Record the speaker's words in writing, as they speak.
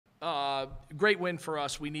Great win for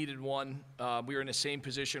us. We needed one. We were in the same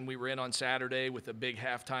position we were in on Saturday with a big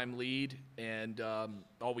halftime lead, and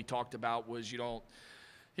all we talked about was you don't,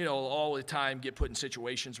 all the time get put in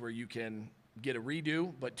situations where you can get a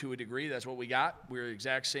redo, but to a degree, that's what we got. We were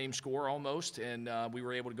exact same score almost, and we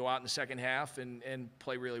were able to go out in the second half and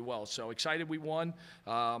play really well. So excited we won,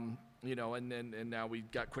 and now we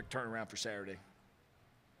got quick turnaround for Saturday.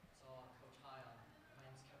 So, Coach, hi. My name is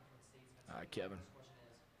Kevin from the Statesman. Hi, Kevin. The first question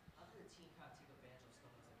is, how did the team kind of take advantage of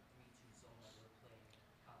Stonehill's 3-2 zone that they were playing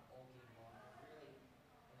kind of all game long, and really,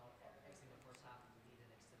 exiting the first half with the lead and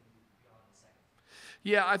extending beyond the second?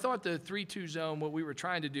 Yeah, I thought the 3-2 zone, what we were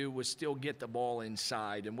trying to do was still get the ball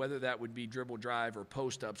inside, and whether that would be dribble drive or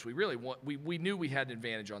post-ups, we knew we had an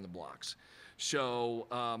advantage on the blocks. So,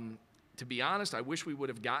 to be honest, I wish we would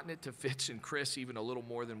have gotten it to Fitz and Chris even a little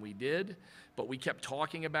more than we did, but we kept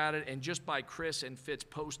talking about it, and just by Chris and Fitz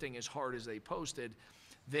posting as hard as they posted,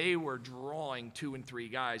 they were drawing 2 and 3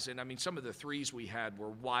 guys. And, I mean, some of the threes we had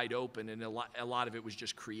were wide open, and a lot of it was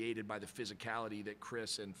just created by the physicality that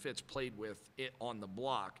Chris and Fitz played with it on the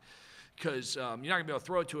block. Because you're not going to be able to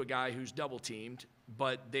throw it to a guy who's double-teamed,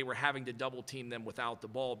 but they were having to double-team them without the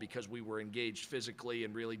ball because we were engaged physically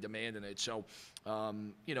and really demanding it. So,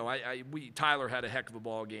 Tyler had a heck of a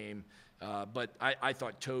ball game, but I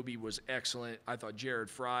thought Toby was excellent. I thought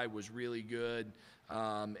Jared Fry was really good.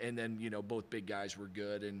 And then, both big guys were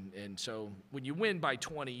good. And so when you win by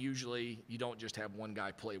 20, usually you don't just have one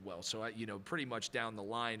guy play well. So, pretty much down the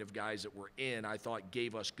line of guys that were in, I thought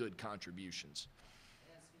gave us good contributions.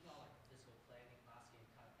 And speaking of physical play, I think last game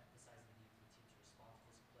kind of emphasized the need for the team to respond to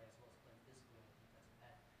physical play as well as play physically on the defensive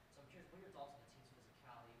end. So I'm curious, what are your thoughts on the team's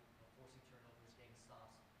physicality, forcing turnovers, getting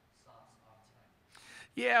stops tonight?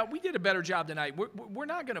 Yeah, we did a better job tonight. We're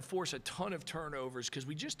not going to force a ton of turnovers because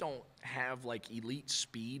we just don't have elite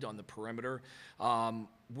speed on the perimeter.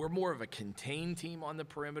 We're more of a contained team on the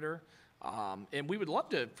perimeter, and we would love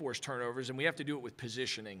to force turnovers, and we have to do it with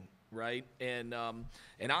positioning, right? And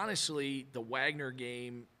honestly, the Wagner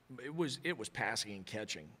game, it was passing and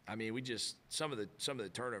catching. I mean, some of the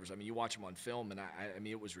turnovers. I mean, you watch them on film, and I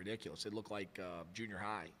mean, it was ridiculous. It looked like junior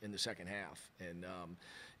high in the second half,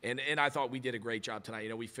 and I thought we did a great job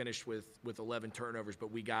tonight. We finished with 11 turnovers,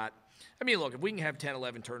 but we got. I mean, look, if we can have 10,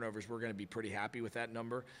 11 turnovers, we're going to be pretty happy with that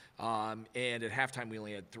number. And at halftime, we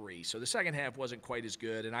only had 3, so the second half wasn't quite as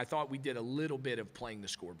good. And I thought we did a little bit of playing the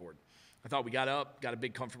scoreboard. I thought we got up, got a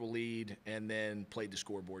big comfortable lead, and then played the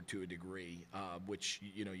scoreboard to a degree, which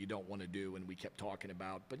you don't want to do, and we kept talking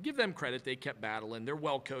about. But give them credit; they kept battling. They're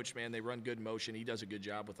well coached, man. They run good motion. He does a good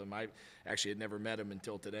job with them. I actually had never met him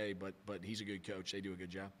until today, but he's a good coach. They do a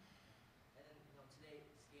good job. And then today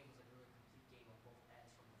this game was a really complete game on both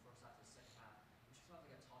ends from the first half to the second half, which was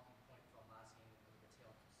like a talking point from last game with the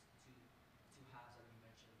tail two halves that you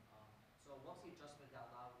mentioned. So what was the adjustment that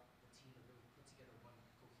allowed the team to really put together one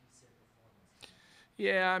cohesive performance?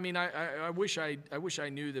 Yeah, I mean, I wish I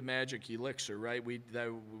knew the magic elixir, right?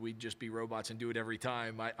 We'd just be robots and do it every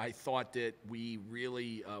time. I thought that we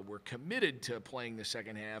really were committed to playing the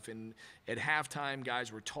second half, and at halftime,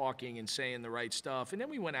 guys were talking and saying the right stuff, and then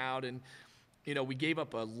we went out and. We gave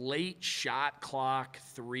up a late shot clock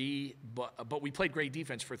 3, but we played great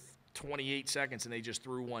defense for 28 seconds, and they just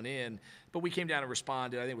threw one in. But we came down and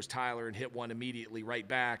responded. I think it was Tyler, and hit one immediately right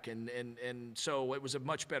back. And so it was a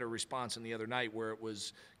much better response than the other night where it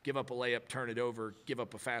was give up a layup, turn it over, give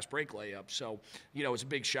up a fast break layup. So, it was a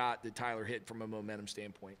big shot that Tyler hit from a momentum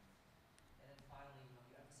standpoint. And then finally, you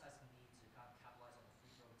emphasized the need to kind of capitalize on the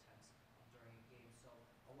free throw attempts during a game. So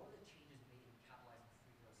what are the changes made in capitalizing the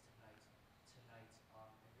free throws tonight,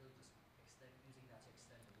 and really just using that to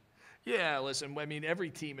extend the lead? Yeah, listen, I mean, every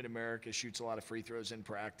team in America shoots a lot of free throws in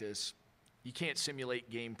practice. You can't simulate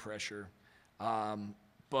game pressure.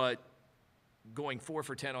 But going 4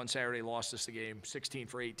 for 10 on Saturday lost us the game. 16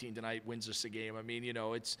 for 18 tonight wins us the game. I mean,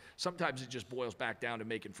 sometimes it just boils back down to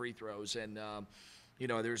making free throws. And,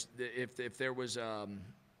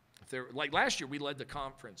 like last year, we led the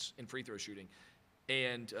conference in free throw shooting.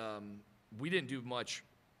 And we didn't do much.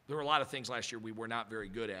 There were a lot of things last year we were not very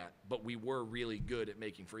good at, but we were really good at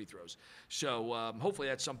making free throws. So hopefully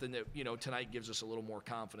that's something that tonight gives us a little more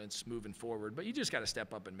confidence moving forward. But you just got to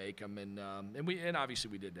step up and make them, and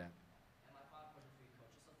obviously we did that. And my final question for you,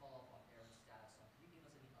 Coach, just to follow up on Aaron's status. Can you give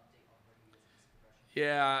us any update on where he is in his progression?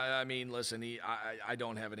 Yeah, I mean, listen, I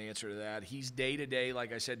don't have an answer to that. He's day to day,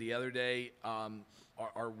 like I said the other day.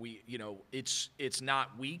 Are we? It's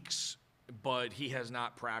not weeks. But he has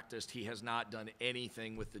not practiced. He has not done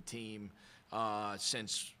anything with the team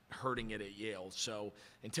since hurting it at Yale. So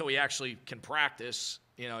until he actually can practice,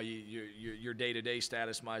 your day-to-day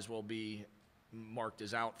status might as well be marked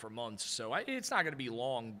as out for months. So it's not going to be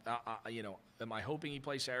long. Am I hoping he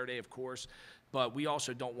plays Saturday? Of course. But we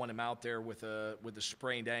also don't want him out there with a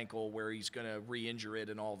sprained ankle where he's going to re-injure it,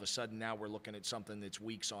 and all of a sudden now we're looking at something that's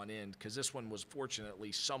weeks on end, because this one was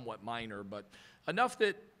fortunately somewhat minor, but enough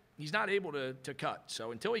that he's not able to cut.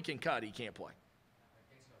 So until he can cut, he can't play.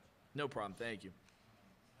 Thanks, Coach. No problem. Thank you.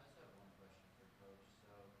 I just have one question for Coach.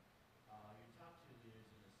 So, your top two leaders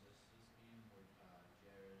in assists this game were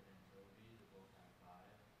Jared and Toby. They both had 5,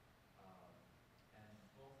 and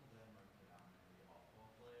both of them are predominantly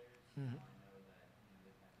off-ball players. Mhm. I know that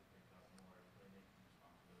they've had to pick up more playmaking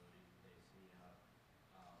responsibilities with AC out,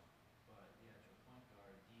 but the actual point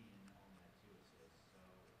guard Dean only had 2 assists. So,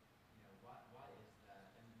 why is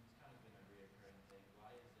that? And it's kind of been a reoccurring thing.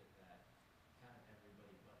 Why is it that kind of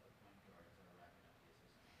everybody but the point guards are racking up the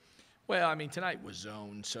assist numbers? Well, I mean, tonight was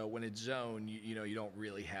zone, so when it's zone, you don't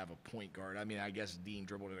really have a point guard. I mean, I guess Dean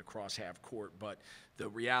dribbled it across half court, but the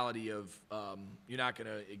reality of you're not going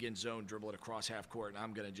to, again, zone, dribble it across half court, and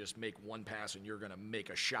I'm going to just make one pass and you're going to make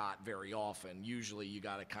a shot very often. Usually you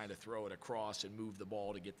got to kind of throw it across and move the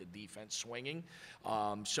ball to get the defense swinging.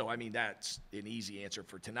 So, I mean, that's an easy answer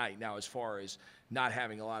for tonight. Now, as far as not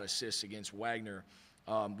having a lot of assists against Wagner,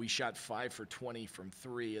 we shot 5 for 20 from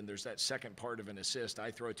 3, and there's that second part of an assist.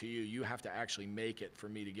 I throw it to you. You have to actually make it for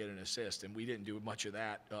me to get an assist, and we didn't do much of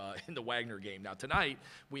that in the Wagner game. Now, tonight,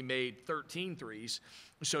 we made 13 threes,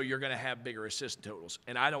 so you're going to have bigger assist totals.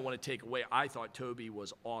 And I don't want to take away. I thought Toby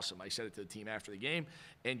was awesome. I said it to the team after the game,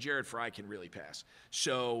 and Jared Fry can really pass.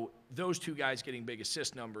 So those two guys getting big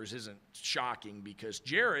assist numbers isn't shocking, because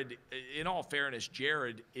Jared, in all fairness,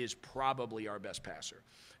 Jared is probably our best passer.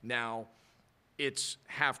 Now, it's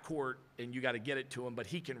half court and you got to get it to him, but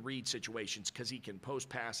he can read situations because he can post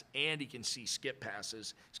pass and he can see skip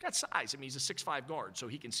passes. He's got size. I mean, he's a 6'5" guard, so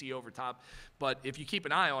he can see over top. But if you keep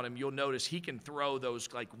an eye on him, you'll notice he can throw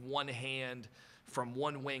those like one hand from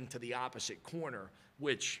one wing to the opposite corner,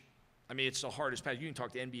 which, I mean, it's the hardest pass. You can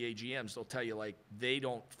talk to NBA GMs. They'll tell you, like, they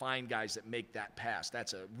don't find guys that make that pass.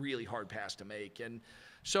 That's a really hard pass to make. And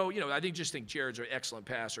so, I just think Jared's an excellent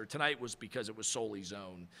passer. Tonight was because it was solely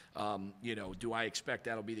zone. Do I expect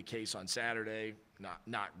that'll be the case on Saturday?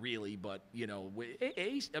 Not really, but, I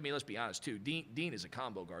mean, let's be honest, too. Dean is a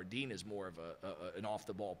combo guard. Dean is more of an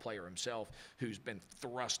off-the-ball player himself who's been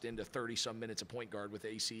thrust into 30-some minutes of point guard with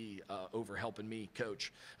AC over helping me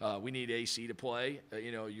coach. We need AC to play.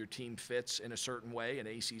 Your team fits in a certain way, and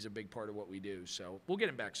AC is a big part of what we do. So we'll get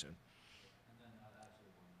him back soon. And then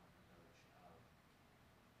actually one more for Coach.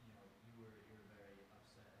 You were very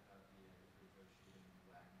upset about the free throw shooting in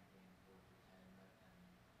the Wagner game, 4 for 10, and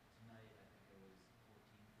tonight I think it was 14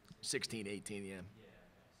 for 16, 18, yeah. Yeah, okay,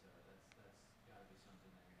 so that's got to be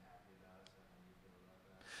something that you're happy about. So how do you feel about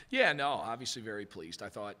that? Yeah, no, obviously very pleased. I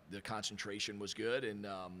thought the concentration was good, and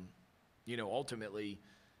ultimately,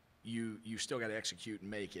 you still got to execute and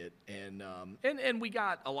make it. And we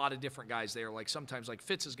got a lot of different guys there. Like sometimes, like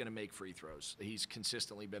Fitz is going to make free throws. He's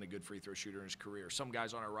consistently been a good free throw shooter in his career. Some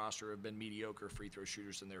guys on our roster have been mediocre free throw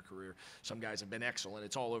shooters in their career. Some guys have been excellent.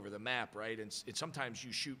 It's all over the map, right? And sometimes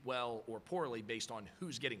you shoot well or poorly based on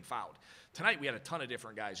who's getting fouled. Tonight we had a ton of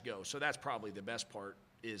different guys go, so that's probably the best part.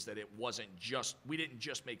 Is that we didn't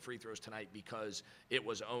just make free throws tonight because it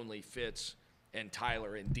was only Fitz and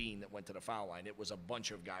Tyler and Dean that went to the foul line. It was a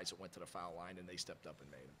bunch of guys that went to the foul line, and they stepped up and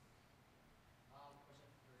made them. Question for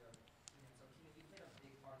Keenan. So, Keenan, you played a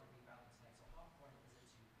big part of the rebounding tonight. So, how important is it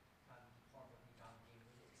to kind of be part of the rebounding game,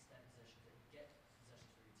 really extend possessions and get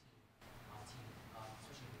possessions for your team,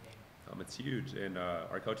 especially in the game? It's huge, and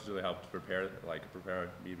our coaches really helped prepare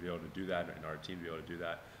me to be able to do that, and our team to be able to do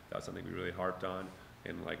that. That was something we really harped on,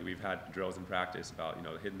 and we've had drills in practice about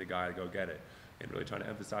hitting the guy to go get it, and really trying to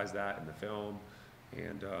emphasize that in the film.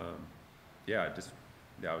 And shout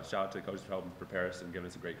out to the coaches for helping prepare us and giving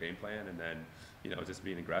us a great game plan, and then just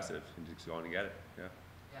being aggressive and just going to get it. Yeah.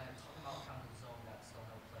 Yeah, and talking about kind of the zone that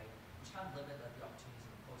Stonehill played, which kind of limited the opportunities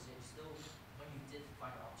in the post. Yet you still, when you did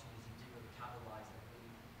find opportunities, you did really capitalize and really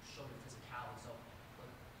show your physicality. So,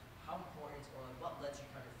 how important or what led you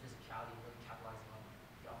kind of physicality and really capitalizing on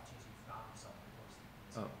the opportunities you found yourself in the post?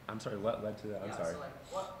 I'm sorry. What led to that? I'm sorry. So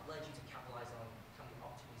what led you to capitalize on kind of the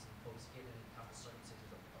opportunities in the post, given kind of the circumstances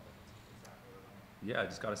of the defense that were running? Yeah,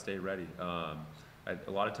 just got to stay ready.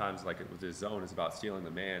 A lot of times, with this zone, it's about stealing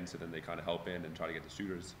the man, so then they kind of help in and try to get the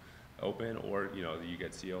shooters open, or you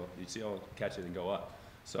get seal, catch it and go up.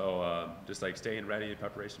 So just staying ready in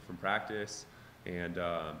preparation from practice, and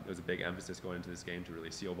there was a big emphasis going into this game to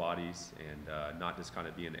really seal bodies and not just kind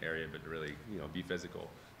of be in the area, but to really be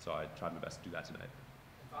physical. So I tried my best to do that tonight.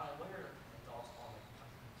 And finally, what are your thoughts on the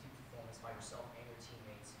complete performance by yourself and your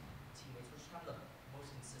teammates? Which is kind of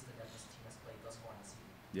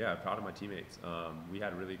Yeah, proud of my teammates. We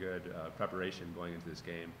had really good preparation going into this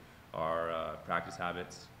game. Our practice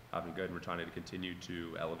habits have been good, and we're trying to continue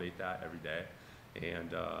to elevate that every day.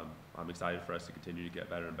 And I'm excited for us to continue to get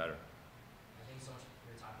better and better. Thank you so much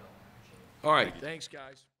for your time, Bill. I appreciate it. All right, thanks,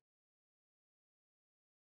 guys.